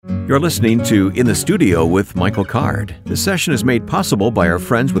You're listening to In the Studio with Michael Card. This session is made possible by our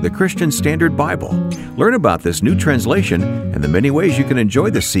friends with the Christian Standard Bible. Learn about this new translation and the many ways you can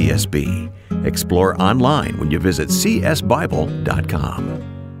enjoy the CSB. Explore online when you visit csbible.com.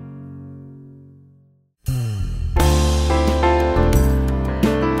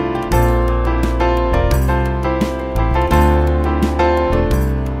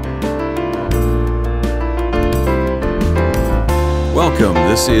 Welcome.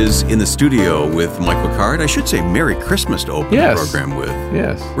 This is In the Studio with Michael Card. I should say Merry Christmas to open the program with.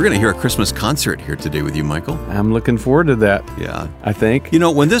 Yes. We're going to hear a Christmas concert here today with you, Michael. I'm looking forward to that. Yeah. I think. You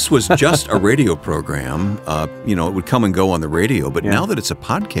know, when this was just a radio program, it would come and go on the radio. But now that it's a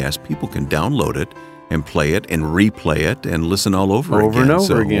podcast, people can download it and play it and replay it and listen all over again. And over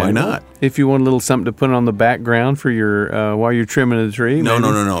so again. Why not? If you want a little something to put on the background for your while you're trimming the tree. No,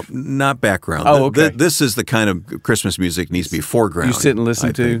 not background. Oh, okay. This is the kind of Christmas music needs to be foreground. You sit and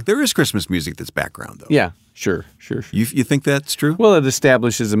listen to. There is Christmas music that's background, though. Yeah, sure. You think that's true? Well, it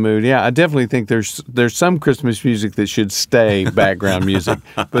establishes a mood. Yeah, I definitely think there's some Christmas music that should stay background music,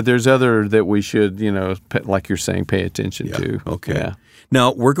 but there's other that we should, like you're saying, pay attention to. Okay. Yeah.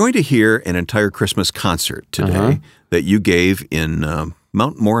 Now, we're going to hear an entire Christmas concert today that you gave in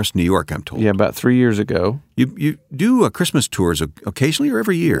Mount Morris, New York, I'm told. Yeah, about 3 years ago. You do Christmas tours occasionally or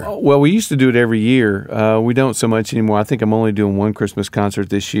every year? Well, we used to do it every year. We don't so much anymore. I think I'm only doing one Christmas concert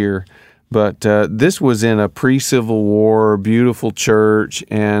this year. But this was in a pre-Civil War, beautiful church,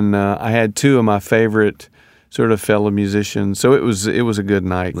 and I had two of my favorite sort of fellow musicians. So it was a good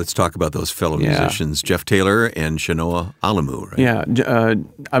night. Let's talk about those fellow musicians, Jeff Taylor and Shanoa Alamu, right? Yeah,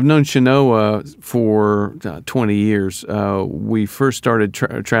 I've known Shanoa for 20 years. We first started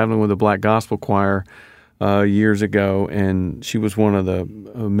traveling with the Black Gospel Choir years ago, and she was one of the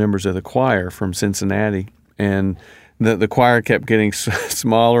members of the choir from Cincinnati. And the choir kept getting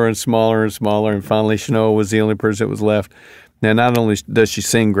smaller and smaller and smaller, and finally Shanoa was the only person that was left. Now, not only does she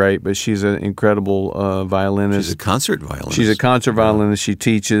sing great, but she's an incredible violinist. She's a concert violinist. She's a concert violinist. She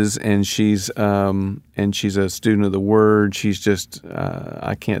teaches, and she's a student of the Word. She's just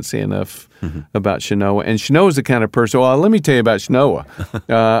I can't say enough about Shanoa. And Shanoa's the kind of person. Well, let me tell you about Shanoa.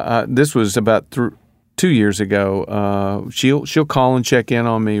 This was about 2 years ago. She'll call and check in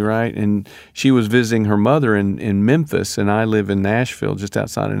on me, right? And she was visiting her mother in Memphis, and I live in Nashville, just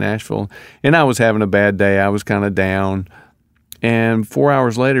outside of Nashville. And I was having a bad day. I was kind of down. And 4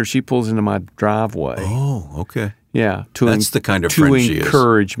 hours later, she pulls into my driveway. Oh, okay. Yeah, that's the kind of friend she is. To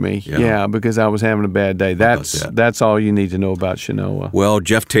encourage me, because I was having a bad day. That's all you need to know about Shanoa. Well,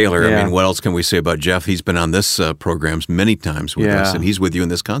 Jeff Taylor, I mean, what else can we say about Jeff? He's been on this programs many times with us, and he's with you in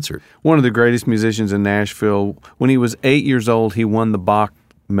this concert. One of the greatest musicians in Nashville. When he was 8 years old, he won the Bach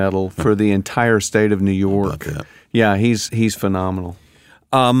Medal for the entire state of New York. How about that? Yeah, he's phenomenal.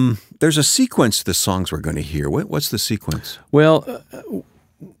 There's a sequence to the songs we're going to hear. What's the sequence? Well,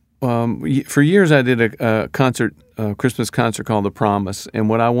 for years I did a Christmas concert called The Promise, and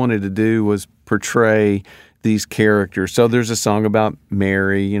what I wanted to do was portray these characters. So there's a song about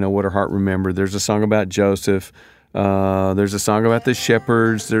Mary, what her heart remembered. There's a song about Joseph. There's a song about the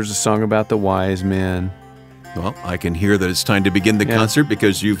shepherds. There's a song about the wise men. Well, I can hear that it's time to begin the concert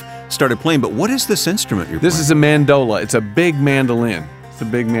because you've started playing. But what is this instrument you're playing? This is a mandola. It's a big mandolin. It's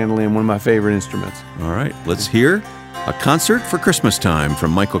a big mandolin, one of my favorite instruments. All right, let's hear a concert for Christmas time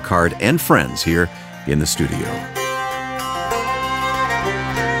from Michael Card and friends here in the studio.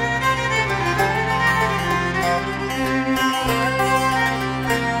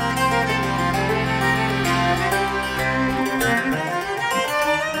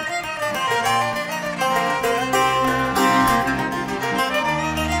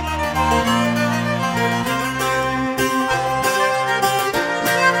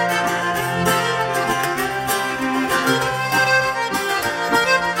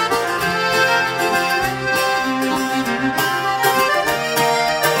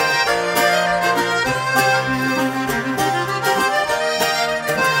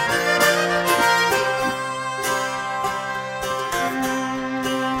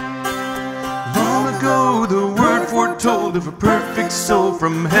 Of a perfect soul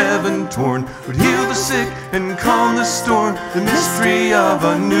from heaven torn would heal the sick and calm the storm, the mystery of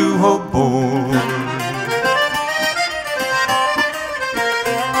a new hope born.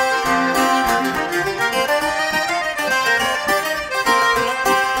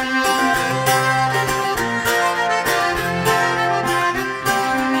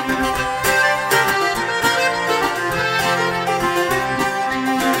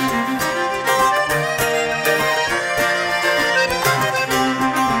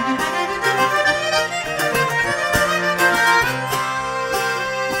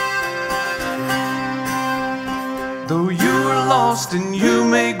 Though you are lost and you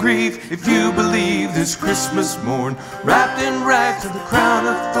may grieve, if you believe this Christmas morn, wrapped in rags of the crown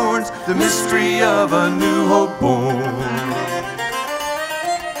of thorns, the mystery of a new hope born.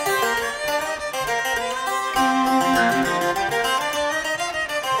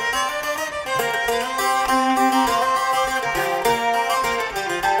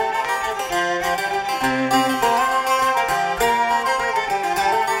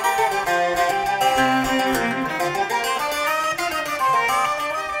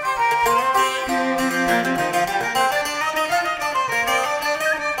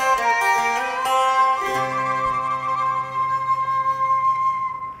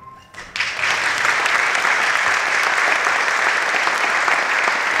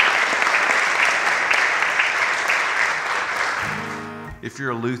 If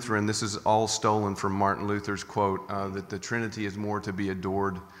you're a Lutheran, this is all stolen from Martin Luther's quote that the Trinity is more to be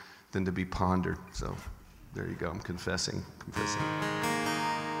adored than to be pondered. So there you go. I'm confessing.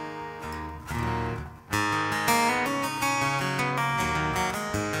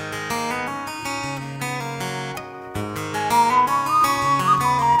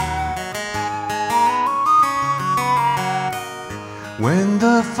 When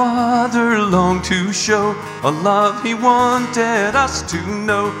the Father longed to show a love He wanted us to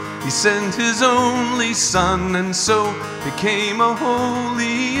know, He sent His only Son and so became a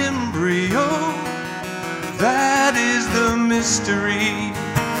holy embryo. That is the mystery,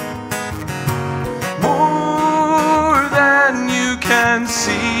 more than you can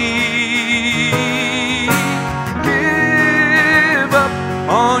see. Give up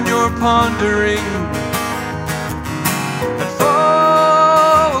on your pondering,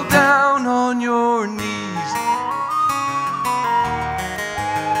 your knees.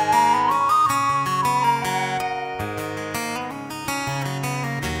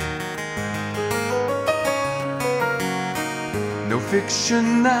 No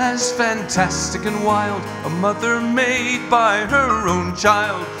fiction as fantastic and wild, a mother made by her own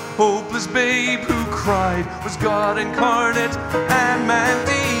child. Hopeless babe who cried was God incarnate and man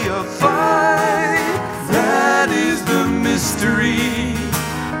deified. That is the mystery,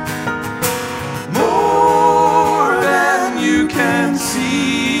 more than you can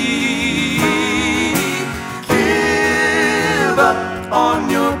see. Give up on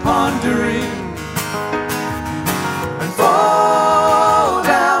your pondering and fall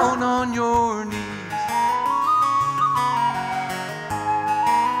down on your knees.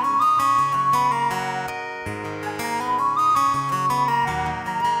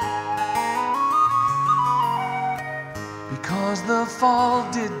 Because the fall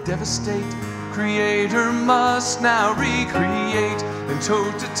did devastate, Creator must now recreate, and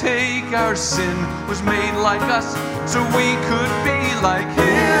told to take our sin was made like us so we could be like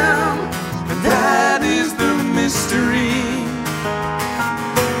Him. And that is the mystery,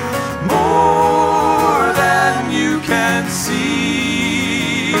 more than you can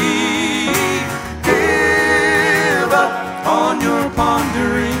see. Give up on your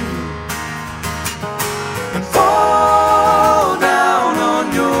pondering and fall down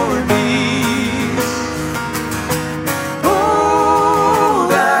on your knees.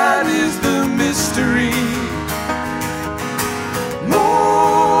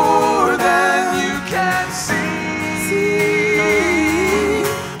 More than you can see.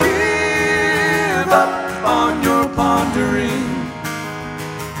 Give up on your pondering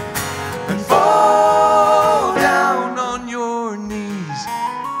and fall down on your knees.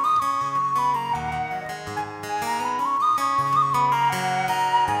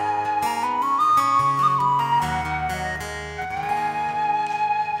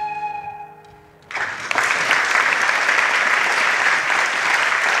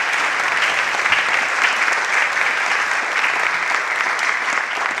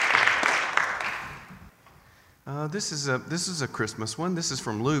 This is a Christmas one. This is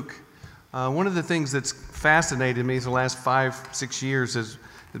from Luke. One of the things that's fascinated me the last 5-6 years has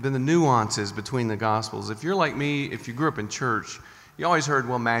been the nuances between the Gospels. If you're like me, if you grew up in church, you always heard,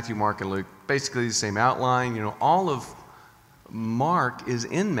 well, Matthew, Mark, and Luke, basically the same outline. You know, all of Mark is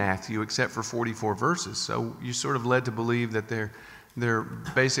in Matthew except for 44 verses. So you sort of led to believe that they're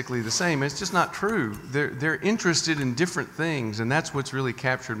basically the same. It's just not true. They're interested in different things, and that's what's really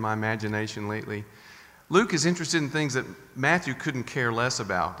captured my imagination lately. Luke is interested in things that Matthew couldn't care less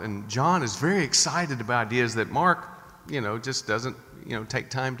about, and John is very excited about ideas that Mark, just doesn't, take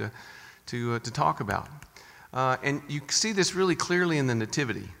time to talk about. And you see this really clearly in the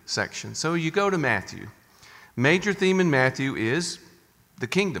Nativity section. So you go to Matthew. Major theme in Matthew is the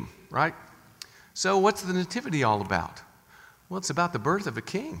kingdom, right? So what's the Nativity all about? Well, it's about the birth of a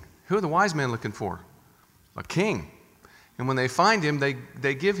king. Who are the wise men looking for? A king. And when they find him,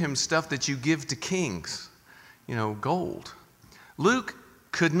 they give him stuff that you give to kings, gold. Luke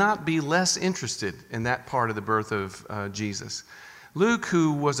could not be less interested in that part of the birth of Jesus. Luke,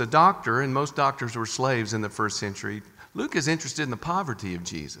 who was a doctor, and most doctors were slaves in the first century, Luke is interested in the poverty of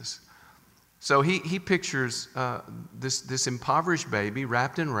Jesus. So he pictures this impoverished baby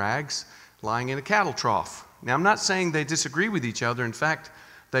wrapped in rags, lying in a cattle trough. Now, I'm not saying they disagree with each other. In fact,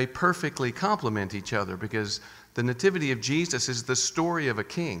 they perfectly complement each other, because the nativity of Jesus is the story of a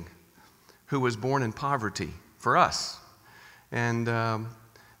king who was born in poverty for us. And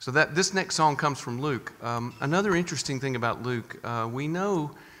so this next song comes from Luke. Another interesting thing about Luke, we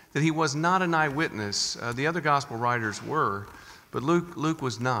know that he was not an eyewitness. The other gospel writers were, but Luke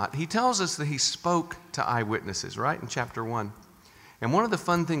was not. He tells us that he spoke to eyewitnesses, right, in chapter 1. And one of the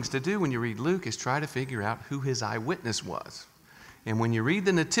fun things to do when you read Luke is try to figure out who his eyewitness was. And when you read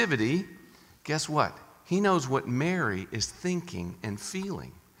the Nativity, guess what? He knows what Mary is thinking and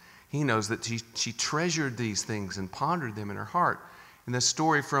feeling. He knows that she treasured these things and pondered them in her heart. And the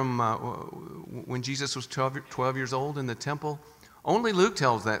story from when Jesus was 12 years old in the temple, only Luke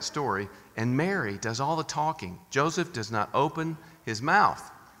tells that story, and Mary does all the talking. Joseph does not open his mouth.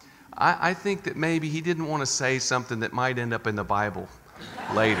 I think that maybe he didn't want to say something that might end up in the Bible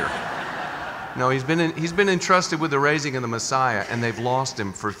later. No, he's been entrusted with the raising of the Messiah, and they've lost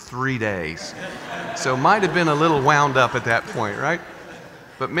him for 3 days. So might have been a little wound up at that point, right?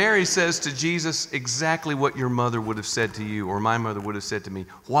 But Mary says to Jesus exactly what your mother would have said to you, or my mother would have said to me.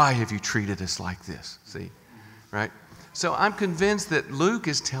 Why have you treated us like this? See, right? So I'm convinced that Luke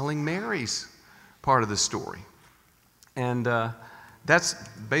is telling Mary's part of the story. And that's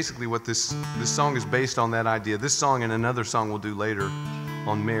basically what this song is based on, that idea. This song and another song we'll do later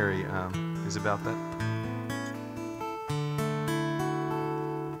on Mary is about that.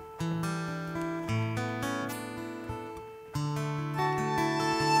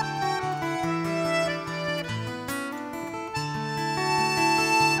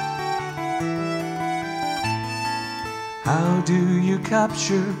 How do you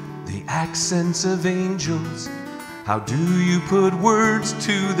capture the accents of angels? How do you put words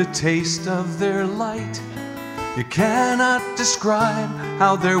to the taste of their light? You cannot describe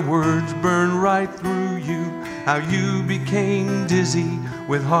how their words burn right through you, how you became dizzy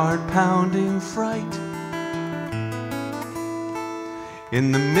with heart-pounding fright.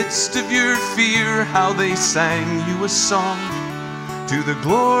 In the midst of your fear, how they sang you a song to the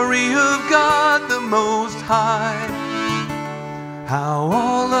glory of God the Most High. How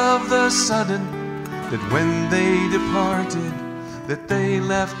all of a sudden, that when they departed, that they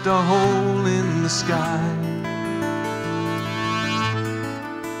left a hole in the sky.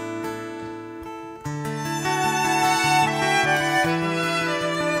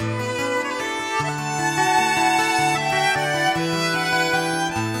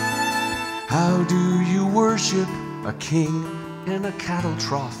 How do you worship a king in a cattle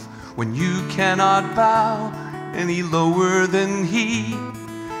trough when you cannot bow any lower than he?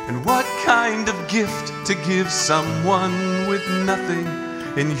 And what kind of gift to give someone with nothing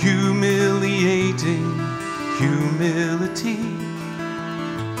in humiliating humility?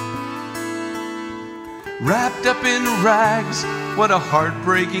 Wrapped up in rags, what a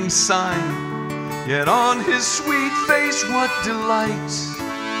heartbreaking sign, yet on his sweet face what delight.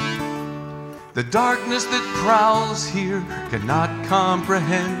 The darkness that prowls here cannot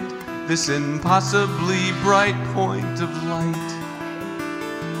comprehend this impossibly bright point of light.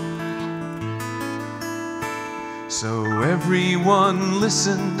 So everyone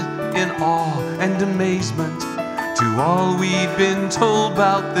listened in awe and amazement to all we'd been told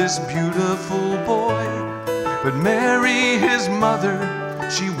about this beautiful boy. But Mary, his mother,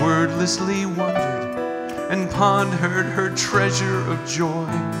 she wordlessly wondered and pondered her treasure of joy.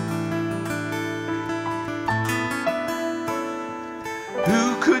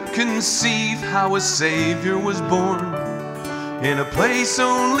 Who could conceive how a Savior was born in a place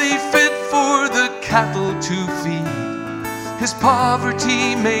only fit for the cattle to feed? His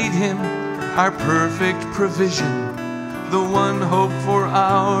poverty made him our perfect provision, the one hope for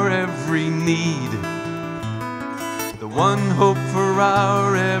our every need, the one hope for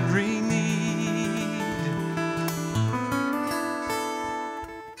our every need.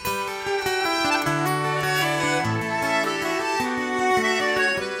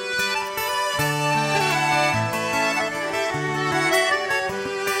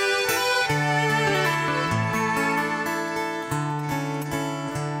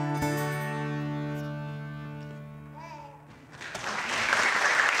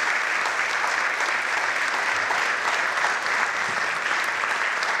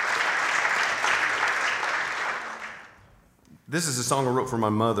 This is a song I wrote for my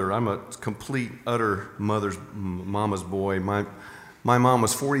mother. I'm a complete, utter mama's boy. My mom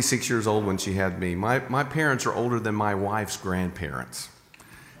was 46 years old when she had me. My parents are older than my wife's grandparents.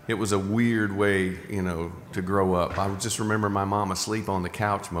 It was a weird way, to grow up. I just remember my mom asleep on the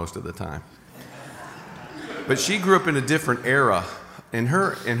couch most of the time. But she grew up in a different era. In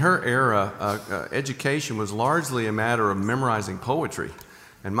her era, education was largely a matter of memorizing poetry.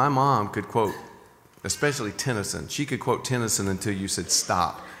 And my mom could quote, especially Tennyson. She could quote Tennyson until you said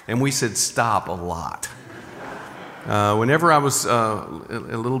stop. And we said stop a lot. Whenever I was a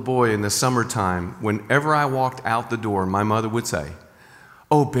little boy in the summertime, whenever I walked out the door, my mother would say,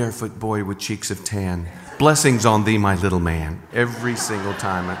 "Oh, barefoot boy with cheeks of tan, blessings on thee, my little man," every single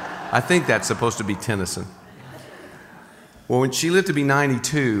time. I think that's supposed to be Tennyson. Well, when she lived to be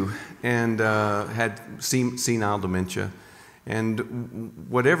 92 and had senile dementia, and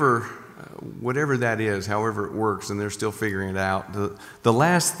whatever that is, however it works, and they're still figuring it out, the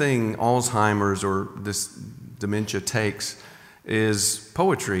last thing Alzheimer's or this dementia takes is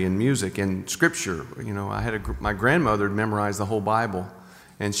poetry and music and scripture. My grandmother had memorized the whole Bible,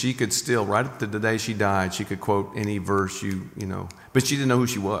 and she could still, right up to the day she died, she could quote any verse, but she didn't know who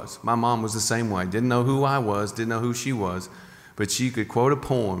she was. My mom was the same way. Didn't know who I was, didn't know who she was, but she could quote a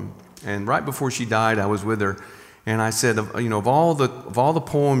poem. And right before she died, I was with her, and I said, of all the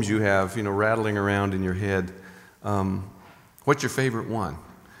poems you have, rattling around in your head, what's your favorite one?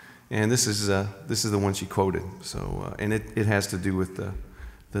 And this is the one she quoted. So, and it has to do with the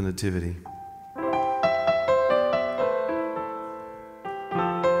Nativity.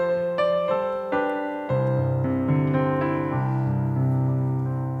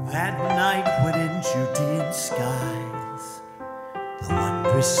 That night when in Judean skies the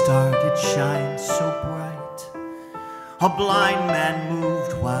wondrous star did shine so bright, a blind man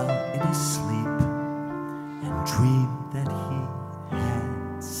moved while in his sleep and dreamed that he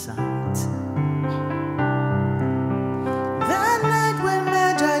had sight. That night when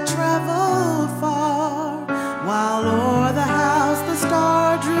Magi traveled far, while o'er the house the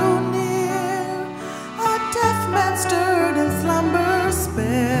star drew near, a deaf man stirred in slumber's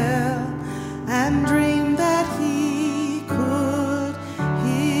spell and dreamed that he could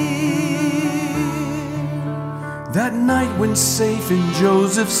hear. That night when safe in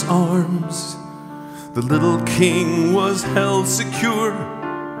Joseph's arms, the little king was held secure,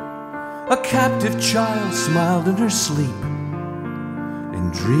 a captive child smiled in her sleep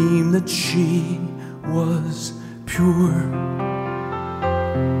and dreamed that she was pure.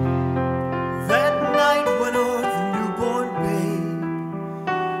 That night when o'er the newborn babe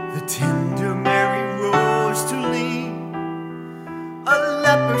the tender Mary rose to lean, a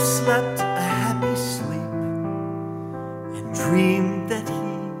leper slept a happy sleep and dreamed that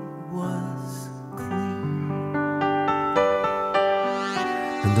he was clean.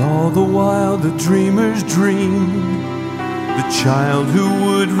 And all the while the dreamers dreamed, the child who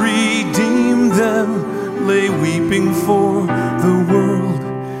would redeem them lay weeping for the world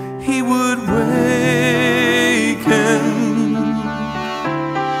he would waken.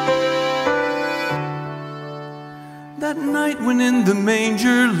 That night when in the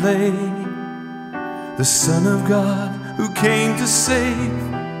manger lay the Son of God who came to save,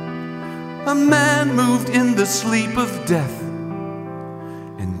 a man moved in the sleep of death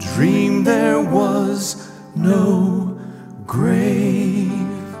and dreamed there was no grave.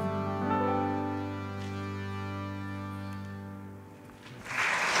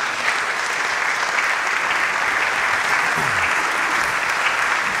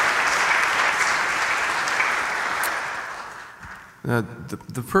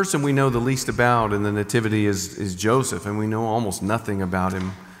 The person we know the least about in the Nativity is Joseph, and we know almost nothing about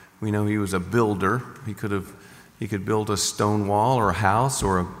him. We know he was a builder. He could build a stone wall or a house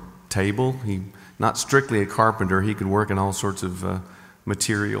or a table. He not strictly a carpenter. He could work in all sorts of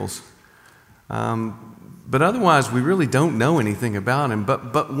materials. But otherwise, we really don't know anything about him.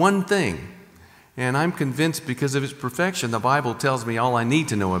 But one thing, and I'm convinced because of his perfection, the Bible tells me all I need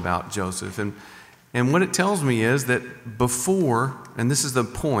to know about Joseph. And what it tells me is that before, and this is the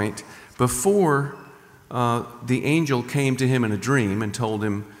point, before the angel came to him in a dream and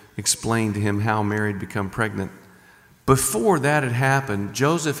explained to him how Mary had become pregnant, before that had happened,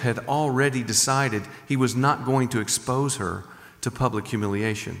 Joseph had already decided he was not going to expose her to public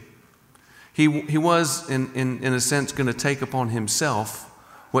humiliation. He was, in a sense, going to take upon himself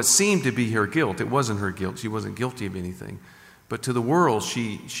what seemed to be her guilt. It wasn't her guilt. She wasn't guilty of anything. But to the world,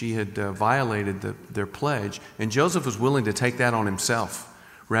 she had violated their pledge, and Joseph was willing to take that on himself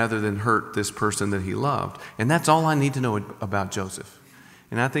rather than hurt this person that he loved. And that's all I need to know about Joseph.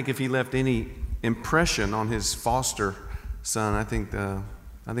 And I think if he left any impression on his foster son. I think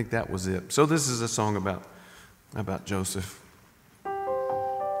that was it. So this is a song about Joseph.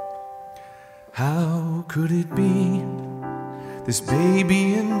 How could it be, this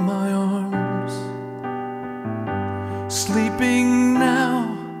baby in my arms, sleeping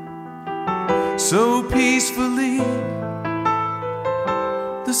now so peacefully,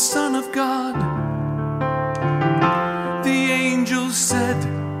 the Son of God? The angel said,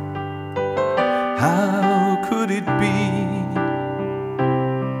 how could it be?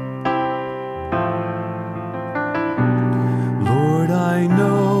 Lord, I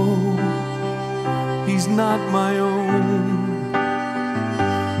know he's not my own,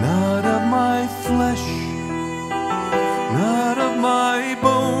 not of my flesh, not of my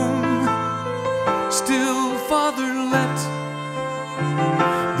bone. Still, Father, let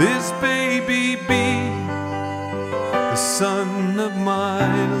this baby be the son of my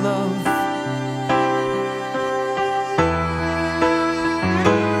love.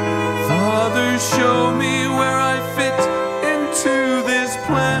 Father, show me where I fit into this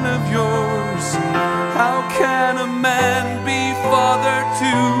plan of yours. How can a man be father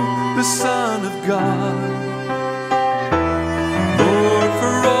to the Son of God? Lord,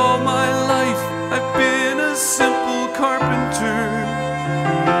 for all my life I've been a simple carpenter.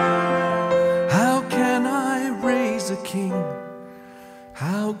 How can I raise a king?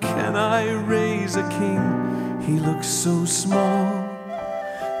 How can I raise a king? He looks so small,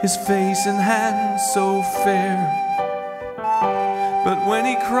 his face and hands so fair. But when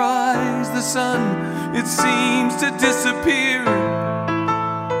he cries, the sun, it seems to disappear.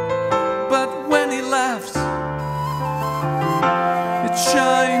 But when he laughs, it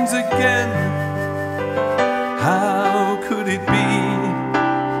shines again. How could it be?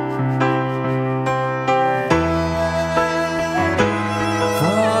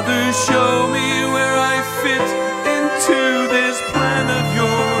 Father, show me where I fit into this plan of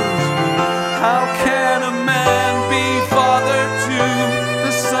yours. How can a man be father to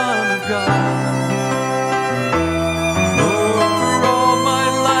the Son of God? Lord, for all my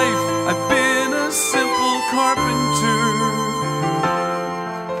life I've been a simple carpenter.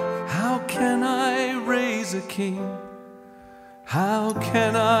 How can I raise a king? How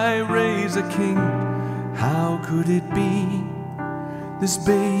can I raise a king? How could it be, this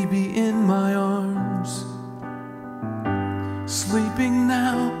baby in my arms, sleeping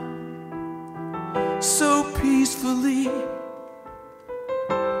now so peacefully,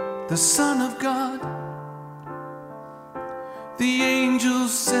 the Son of God? The angel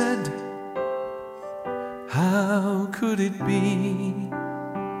said, how could it be?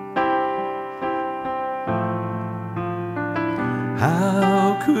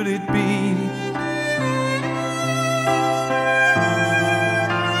 How could it be?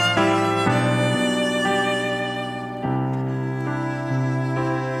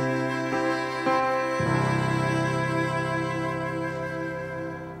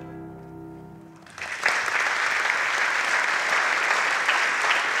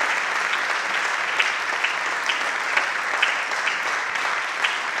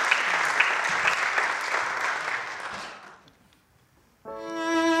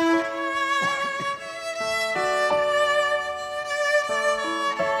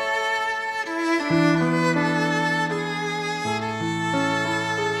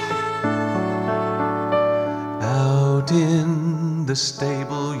 In the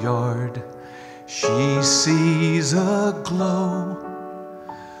stable yard, she sees a glow.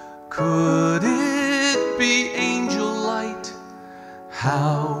 Could it be angel light?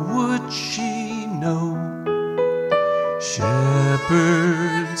 How would she know?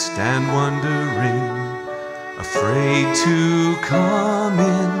 Shepherds stand wondering, afraid to come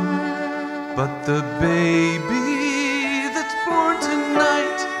in. But the baby that's born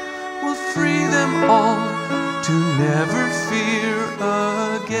tonight will free them all to never fear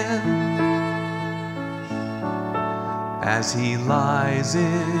again. As he lies in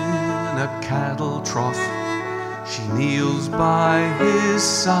a cattle trough, she kneels by his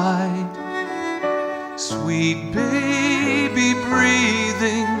side. Sweet baby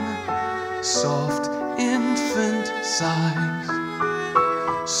breathing, soft infant sighs,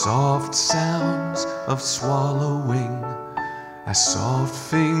 soft sounds of swallowing as soft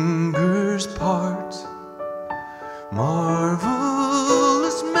fingers part.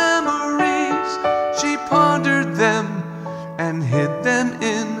 Marvelous memories, she pondered them and hid them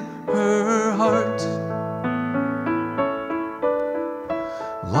in her heart.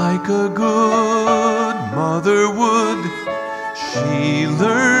 Like a good mother would, she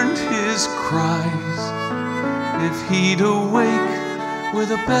learned his cries. If he'd awake with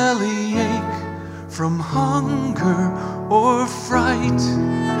a bellyache from hunger or fright.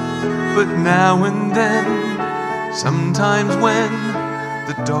 But now and then, sometimes when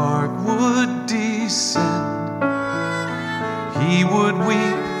the dark would descend, he would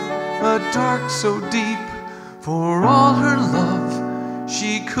weep, a dark so deep, for all her love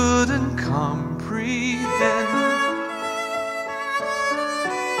she couldn't comprehend.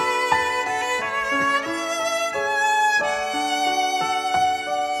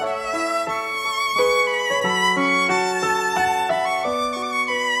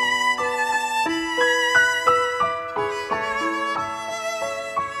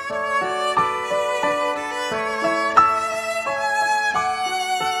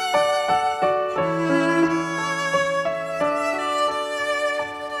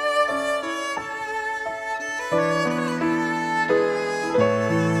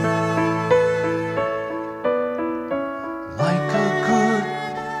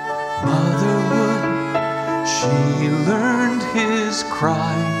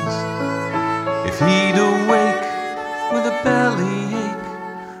 Cries if he'd awake with a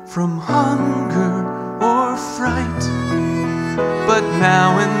bellyache from hunger or fright. But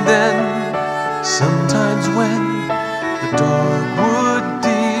now and then, sometimes when the dark would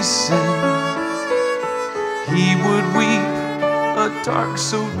descend, he would weep, a dark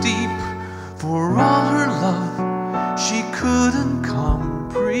so deep, for all her love she couldn't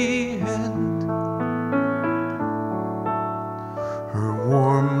comprehend.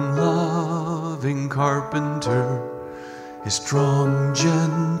 Warm, loving carpenter, his strong,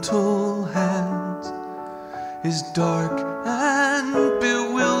 gentle hands, his dark and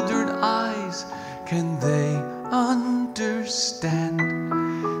bewildered eyes, can they understand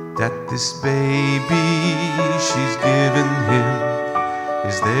that this baby she's given him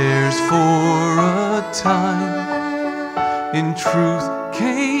is theirs for a time? In truth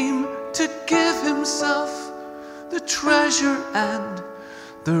came to give himself, the treasure and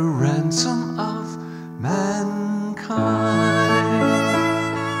the ransom of mankind.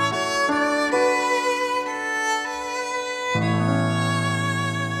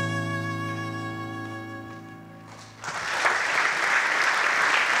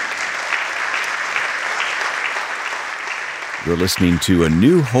 You're listening to A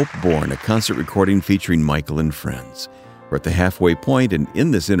New Hope Born, a concert recording featuring Michael and friends. We're at the halfway point, and in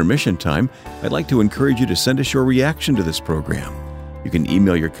this intermission time, I'd like to encourage you to send us your reaction to this program. You can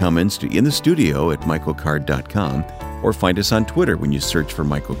email your comments to inthestudio@michaelcard.com or find us on Twitter when you search for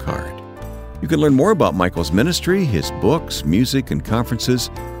Michael Card. You can learn more about Michael's ministry, his books, music, and conferences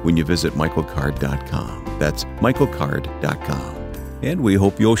when you visit michaelcard.com. That's michaelcard.com. And we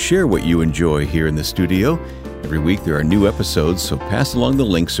hope you'll share what you enjoy here in the studio. Every week there are new episodes, so pass along the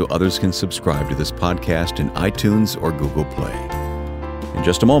links so others can subscribe to this podcast in iTunes or Google Play. In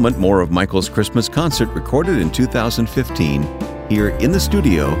just a moment, more of Michael's Christmas concert recorded in 2015 here in the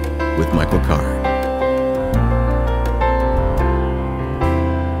studio with Michael Card.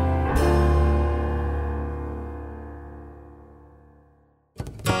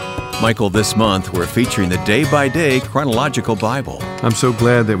 Michael, this month we're featuring the Day by Day Chronological Bible. I'm so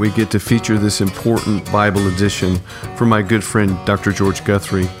glad that we get to feature this important Bible edition from my good friend Dr. George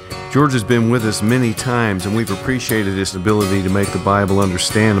Guthrie. George has been with us many times, and we've appreciated his ability to make the Bible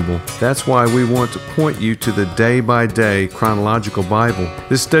understandable. That's why we want to point you to the Day by Day Chronological Bible.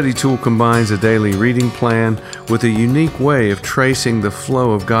 This study tool combines a daily reading plan with a unique way of tracing the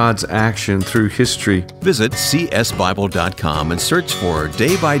flow of God's action through history. Visit csbible.com and search for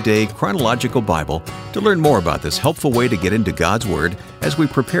Day by Day Chronological Bible to learn more about this helpful way to get into God's Word as we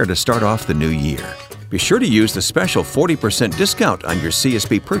prepare to start off the new year. Be sure to use the special 40% discount on your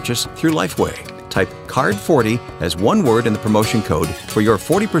CSB purchase through Lifeway. Type CARD40 as one word in the promotion code for your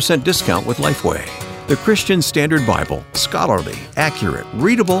 40% discount with Lifeway. The Christian Standard Bible, scholarly, accurate,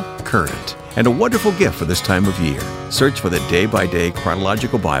 readable, current, and a wonderful gift for this time of year. Search for the Day by Day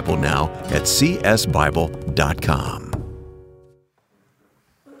Chronological Bible now at csbible.com.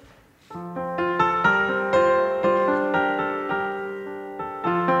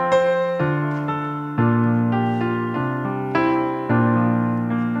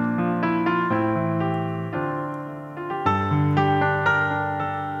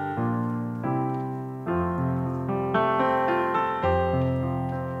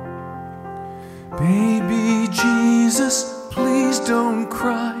 Baby Jesus, please don't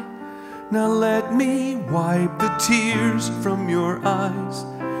cry. Now let me wipe the tears from your eyes.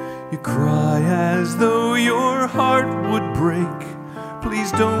 You cry as though your heart would break.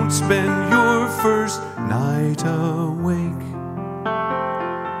 Please don't spend your first night awake.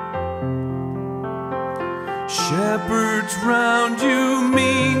 Shepherds round you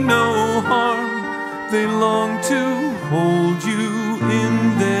mean no harm. They long to hold you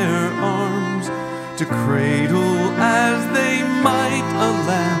in their arms, to cradle as they might a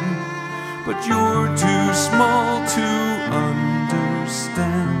lamb, but you're too small to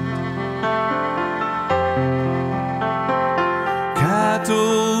understand.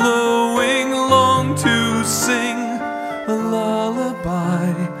 Cattle lowing long to sing a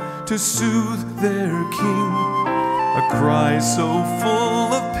lullaby to soothe their king, a cry so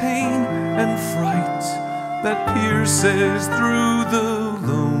full of pain and fright that pierces through the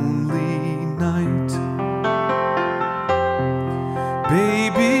lonely night.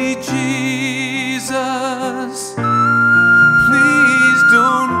 Baby Jesus, please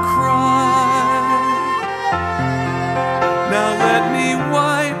don't cry. Now let me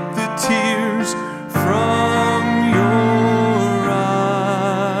wipe the tears from your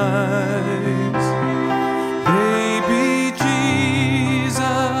eyes. Baby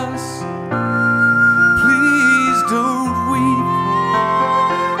Jesus, please don't weep,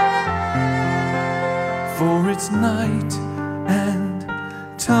 for it's night and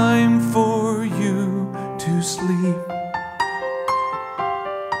time for you to sleep.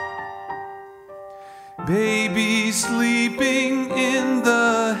 Baby sleeping in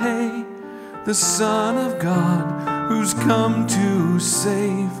the hay, the Son of God who's come to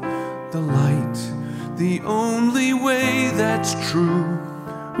save the light, the only way that's true,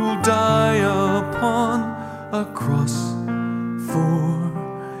 who'll die upon a cross for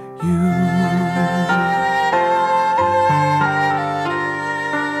you.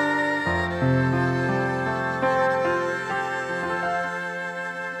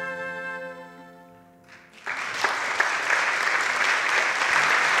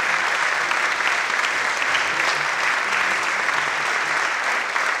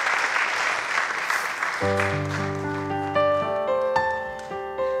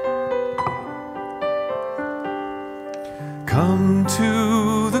 Come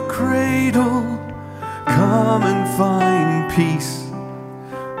to the cradle, come and find peace.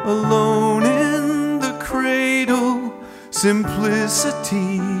 Alone in the cradle,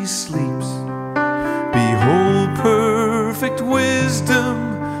 simplicity sleeps. Behold perfect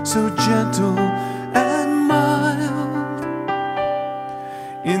wisdom, so gentle and mild,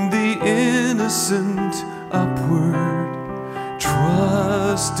 in the innocent upward,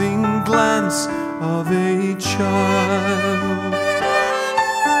 trusting glance of a child.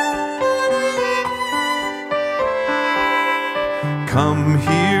 Come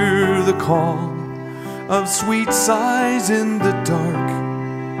hear the call of sweet sighs in the dark.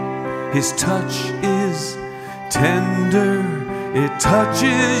 His touch is tender, it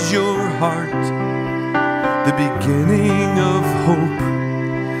touches your heart, the beginning of hope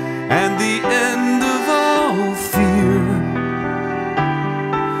and the end of all fear.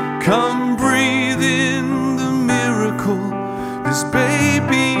 Come breathe in the miracle, this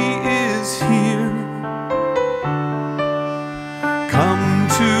baby is here. Come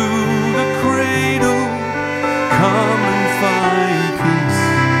to the cradle, come and find peace.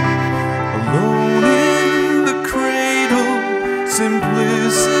 Alone in the cradle,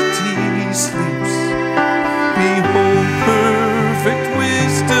 simplicity sleeps. Behold perfect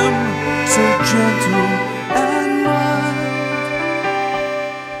wisdom, so gentle and mild,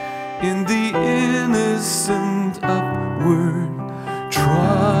 in the innocent upward,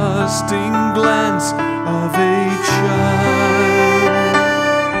 trusting glance of a child.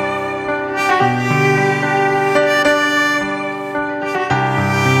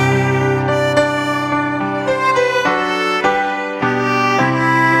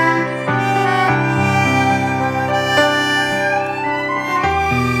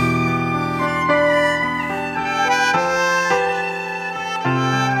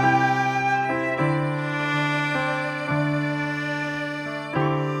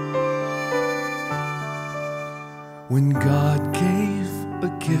 When God gave a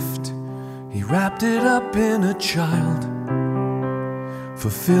gift, He wrapped it up in a child,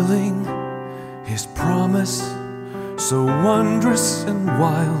 fulfilling His promise, so wondrous and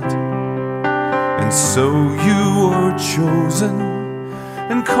wild. And so you are chosen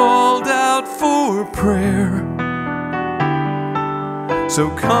and called out for prayer. So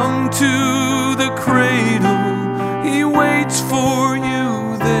come to the cradle, He waits for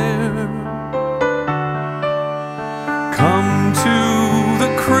you there. Come to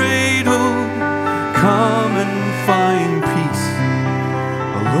the cradle, come and find peace.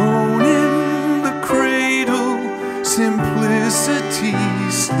 Alone in the cradle, simplicity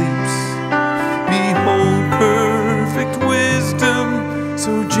sleeps. Behold perfect wisdom,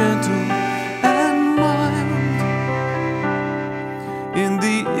 so gentle and mild, in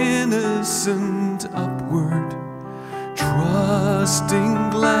the innocent upward, trusting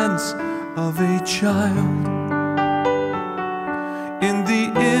glance of a child. In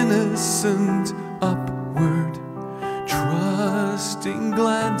the innocent upward, trusting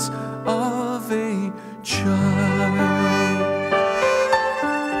glance of a child.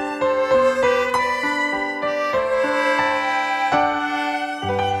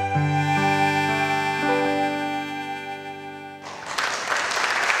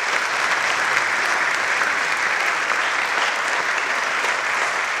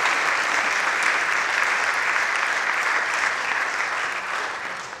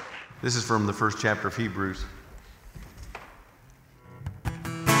 This is from the first chapter of Hebrews.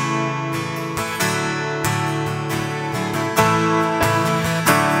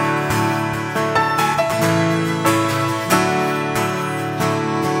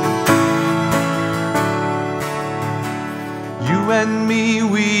 You and me,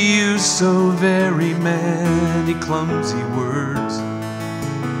 we use so very many clumsy words.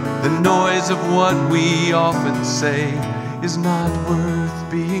 The noise of what we often say is not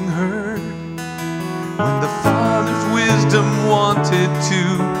worth being heard. When the Father's wisdom wanted to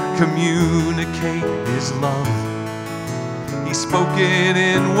communicate His love, He spoke it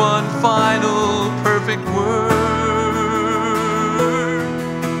in one final perfect word.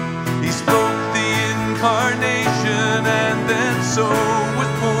 He spoke the incarnation, and then so was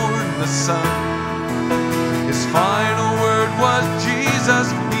born the Son. His final word was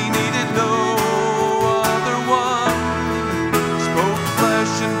Jesus. He needed no other one. Spoke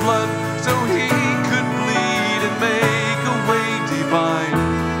flesh and blood so He could bleed and make a way divine.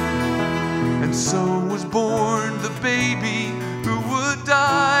 And so was born the baby who would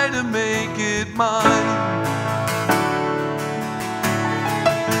die to make it mine.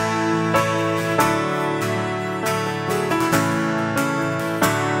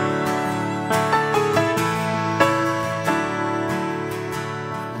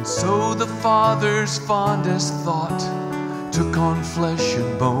 So the Father's fondest thought took on flesh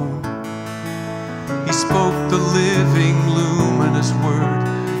and bone. He spoke the living, luminous word.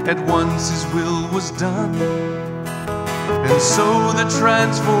 At once His will was done. And so the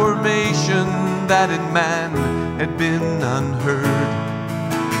transformation that in man had been unheard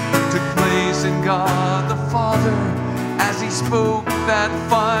took place in God the Father as He spoke that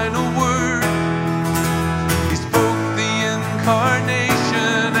final word. He spoke the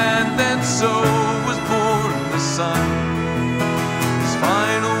incarnation, and then so was born the Son. His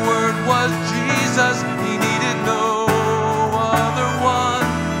final word was Jesus. He needed no other one.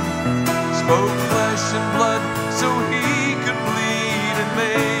 Spoke flesh and blood so He could bleed and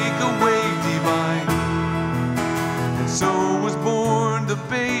make a way divine. And so was born the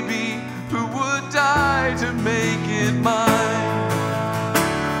baby who would die to make it mine.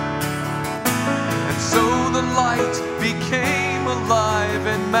 And so the light became alive,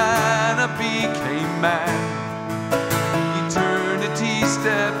 and manna became man. Eternity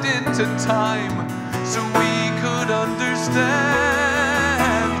stepped into time so we could understand.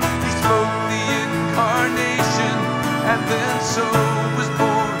 He spoke the incarnation, and then so was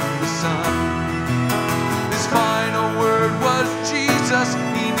born the Son. His final word was Jesus.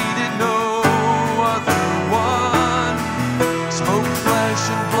 He needed no other one. Spoke flesh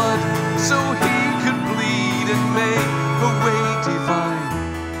and blood so He could bleed and make a way divine.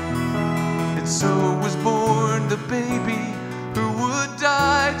 And so was born the baby who would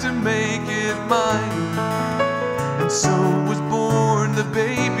die to make it mine. And so was born the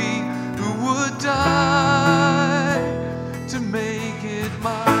baby who would die to make it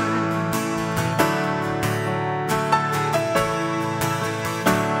mine.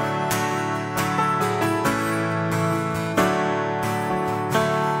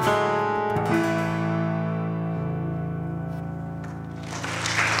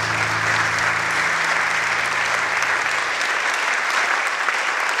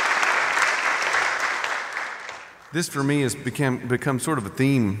 This for me has become sort of a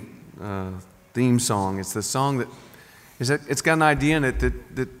theme song. It's the song that it's got an idea in it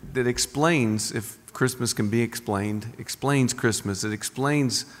that explains, if Christmas can be explained, explains Christmas. It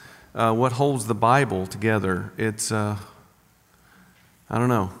explains what holds the Bible together. It's I don't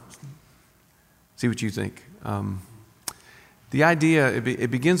know. See what you think. The idea,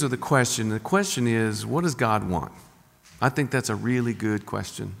 it begins with a question. The question is, what does God want? I think that's a really good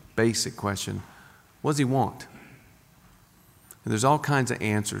question, basic question. What does He want? And there's all kinds of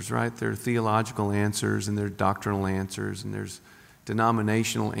answers, right? There are theological answers, and there are doctrinal answers, and there's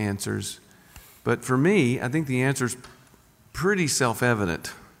denominational answers. But for me, I think the answer is pretty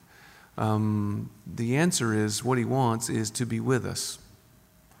self-evident. The answer is, what He wants is to be with us.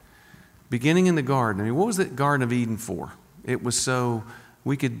 beginning in the garden. I mean, what was the Garden of Eden for? It was so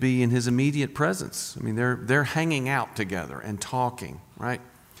we could be in his immediate presence. I mean, they're hanging out together and talking, right?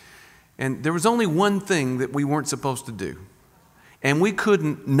 And there was only one thing that we weren't supposed to do. And we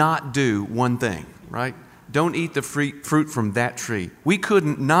couldn't not do one thing, right? Don't eat the fruit from that tree. We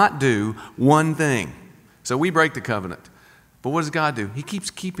couldn't not do one thing. So we break the covenant. But what does God do? He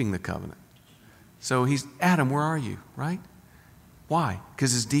keeps keeping the covenant. So he's, Adam, where are you, right? Why?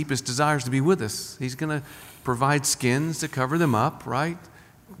 Because his deepest desire is to be with us. He's going to provide skins to cover them up, right?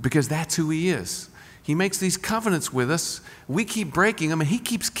 Because that's who he is. He makes these covenants with us. We keep breaking them, and he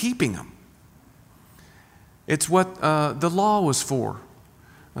keeps keeping them. It's what the law was for.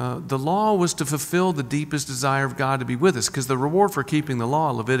 The law was to fulfill the deepest desire of God to be with us, because the reward for keeping the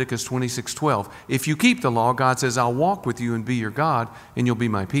law, Leviticus 26:12, if you keep the law, God says, I'll walk with you and be your God, and you'll be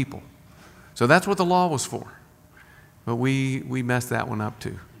my people. So that's what the law was for. But we messed that one up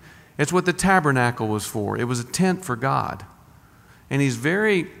too. It's what the tabernacle was for. It was a tent for God. And he's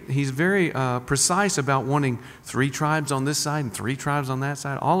very precise about wanting 3 tribes on this side and 3 tribes on that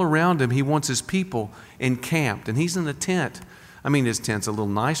side. All around him, he wants his people encamped. And he's in a tent. I mean, his tent's a little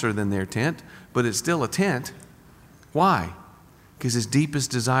nicer than their tent, but it's still a tent. Why? Because his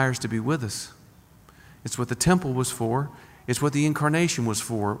deepest desire is to be with us. It's what the temple was for. It's what the incarnation was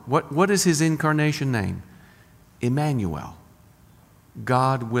for. What is his incarnation name? Emmanuel.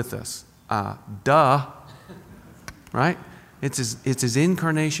 God with us. Duh. Right? It's his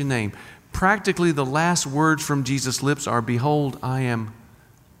incarnation name. Practically the last words from Jesus' lips are, behold, I am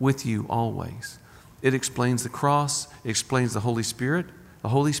with you always. It explains the cross. It explains the Holy Spirit. The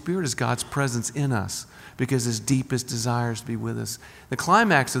Holy Spirit is God's presence in us because his deepest desire is to be with us. The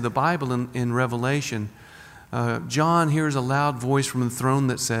climax of the Bible in Revelation, John hears a loud voice from the throne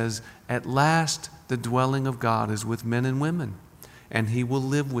that says, at last the dwelling of God is with men and women, and he will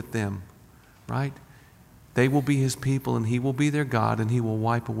live with them, right? They will be his people, and he will be their God, and he will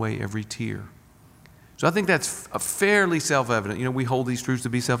wipe away every tear. So I think that's fairly self-evident. You know, we hold these truths to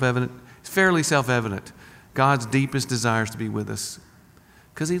be self-evident. It's fairly self-evident. God's deepest desire is to be with us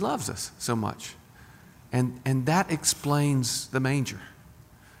because he loves us so much. And that explains the manger.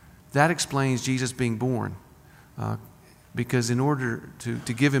 That explains Jesus being born. Because in order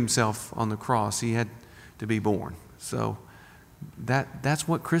to give himself on the cross, he had to be born. So that's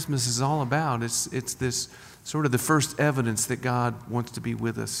what Christmas is all about. It's this sort of the first evidence that God wants to be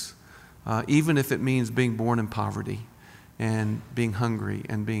with us, even if it means being born in poverty and being hungry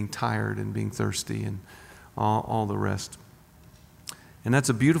and being tired and being thirsty and all the rest. And that's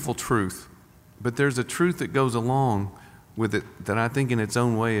a beautiful truth. But there's a truth that goes along with it that I think in its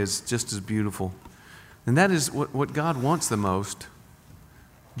own way is just as beautiful. And that is what God wants the most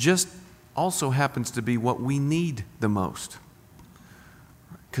just also happens to be what we need the most.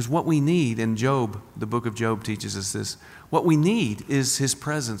 Because what we need, and Job, the book of Job teaches us this, what we need is his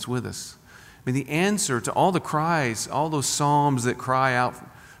presence with us. I mean, the answer to all the cries, all those psalms that cry out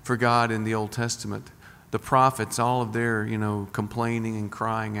for God in the Old Testament, the prophets, all of their, complaining and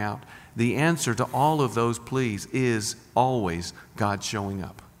crying out, the answer to all of those pleas is always God showing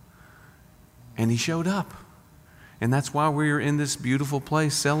up. And he showed up. And that's why we're in this beautiful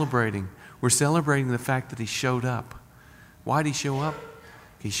place celebrating. We're celebrating the fact that he showed up. Why did he show up?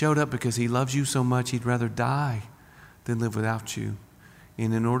 He showed up because he loves you so much he'd rather die than live without you.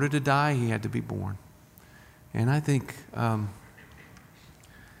 And in order to die, he had to be born. And I think,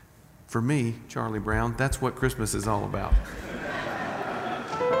 for me, Charlie Brown, that's what Christmas is all about.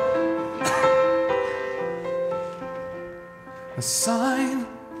 A sign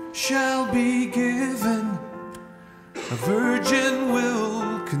shall be given, a virgin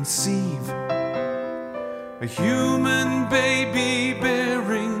will conceive, a human baby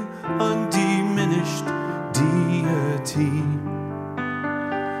bearing undiminished deity.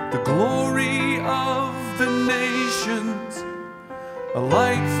 The glory of the nations, a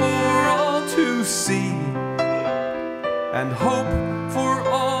light for all to see, and hope for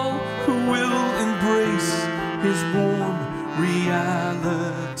all who will embrace his warm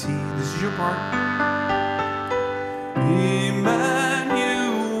reality. This is your part. Emmanuel,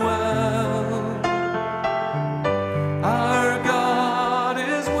 our God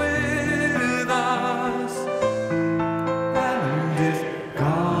is with us, and if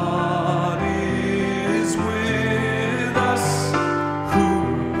God is with us, who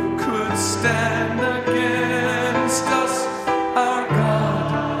could stand against us? Our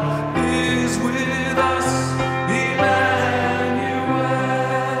God is with us, Emmanuel.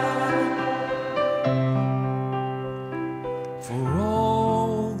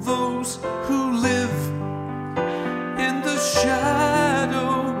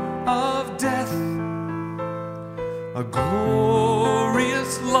 a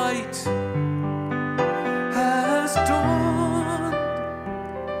glorious light has dawned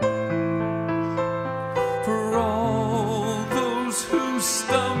for all those who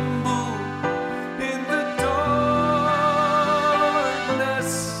stumble in the darkness.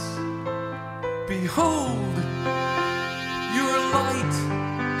 Behold, your light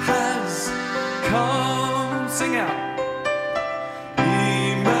has come. Sing out.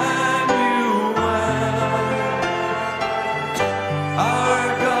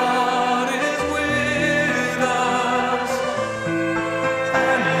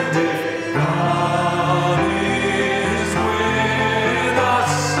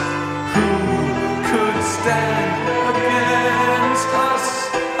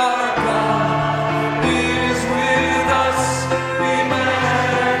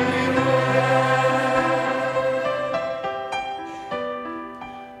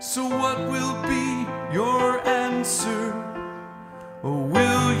 So what will be your answer? Or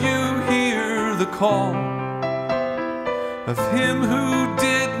will you hear the call of him who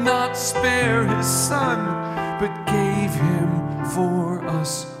did not spare his son, but gave him for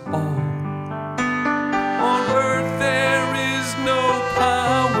us all? On earth there is no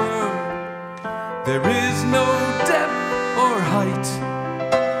power, there is no depth or height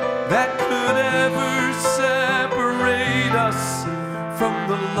that could ever separate us from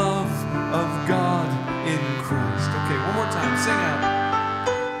the love of God in Christ. Okay, one more time, sing out.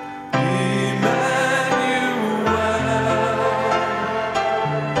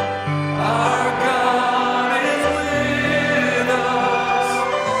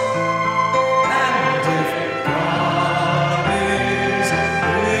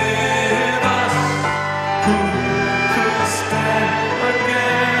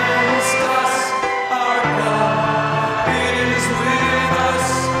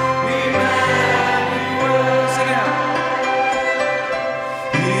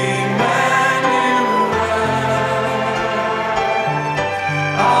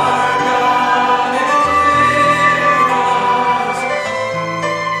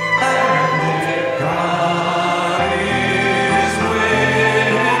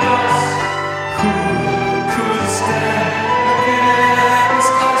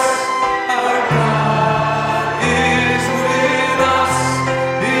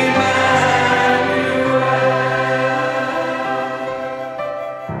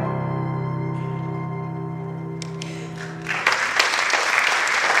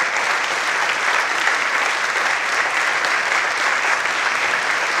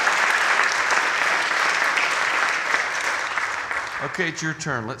 Okay, it's your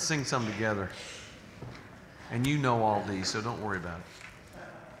turn. Let's sing some together. And you know all these, so don't worry about it.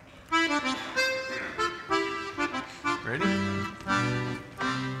 Ready?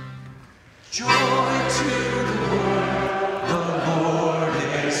 Joy to the world, the Lord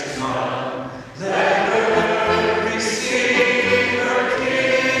is come. Let earth receive her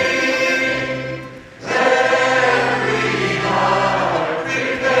King. Let every heart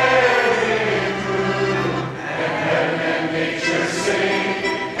prepare Him room. And heaven and nature sing,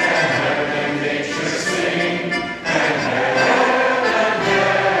 and heaven and nature sing, and heaven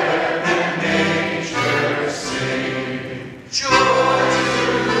and nature sing. Joy to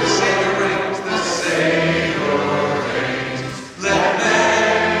the Savior reigns, the Savior reigns. Let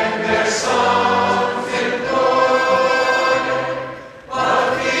men their songs employ, of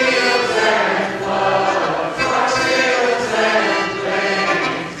fields and floods, flocks, hills and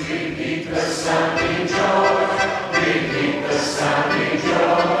plains. Beneath the sounding joy, beneath the sounding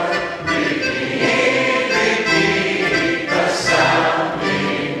joy, beneath the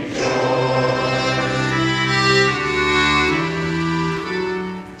sounding joy.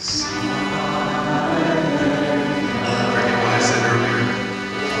 Forget what I said earlier.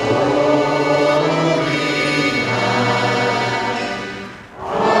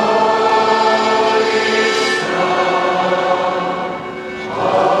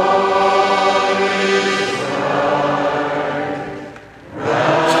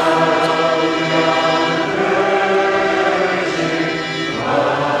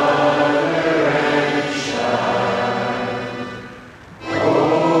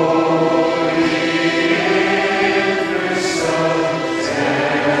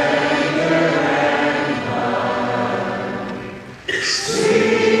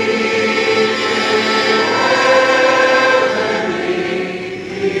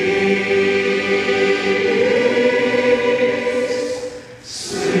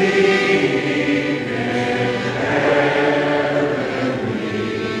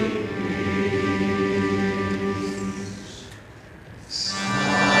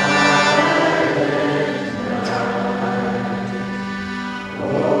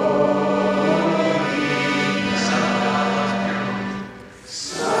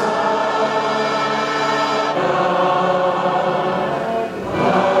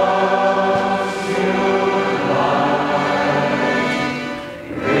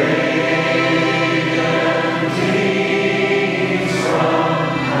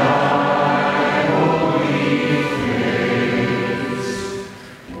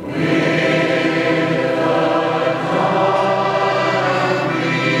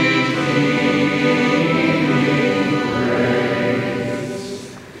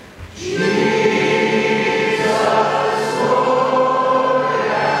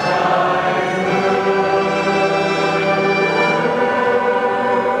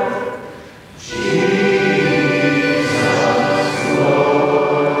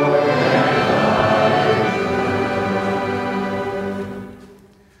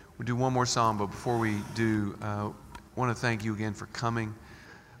 We'll do one more song, but before we do, I want to thank you again for coming.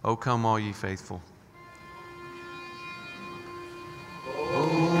 Oh, come all ye faithful.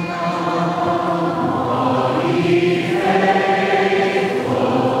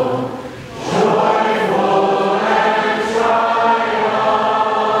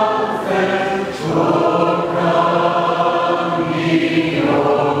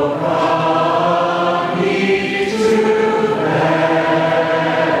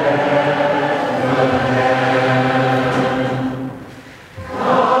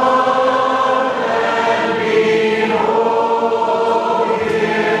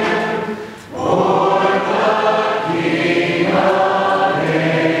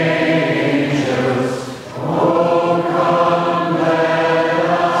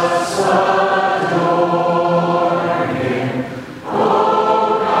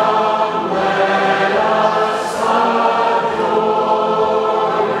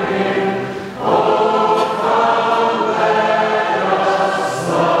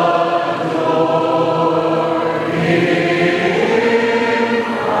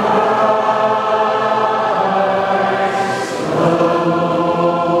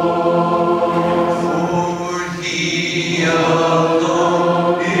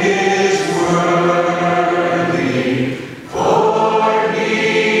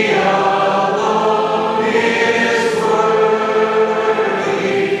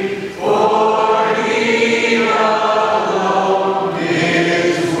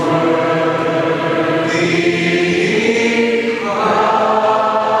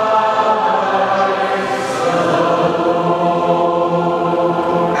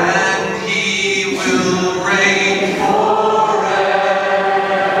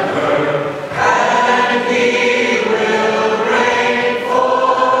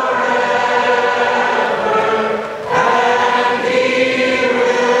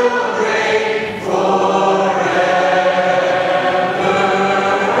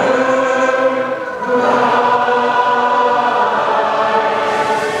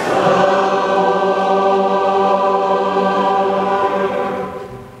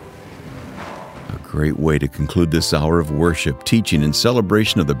 To conclude this hour of worship, teaching, and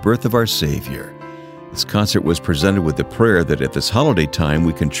celebration of the birth of our Savior. This concert was presented with the prayer that at this holiday time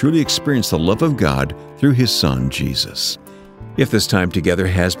we can truly experience the love of God through His Son, Jesus. If this time together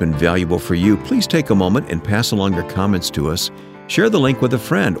has been valuable for you, please take a moment and pass along your comments to us. Share the link with a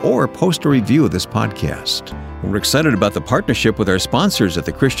friend or post a review of this podcast. We're excited about the partnership with our sponsors at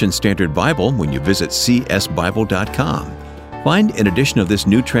the Christian Standard Bible when you visit csbible.com. Find an edition of this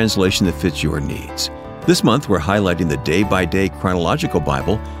new translation that fits your needs. This month, we're highlighting the Day-by-Day Chronological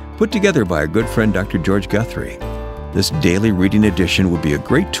Bible put together by our good friend Dr. George Guthrie. This daily reading edition would be a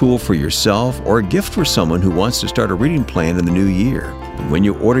great tool for yourself or a gift for someone who wants to start a reading plan in the new year. And when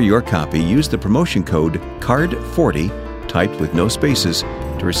you order your copy, use the promotion code CARD40, typed with no spaces,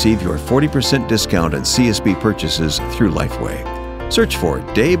 to receive your 40% discount on CSB purchases through Lifeway. Search for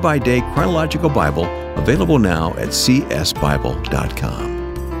Day-by-Day Chronological Bible, available now at csbible.com.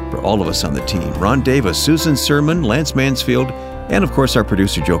 For all of us on the team, Ron Davis, Susan Sermon, Lance Mansfield, and of course our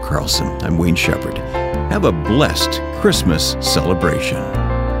producer Joe Carlson, I'm Wayne Shepherd. Have a blessed Christmas celebration.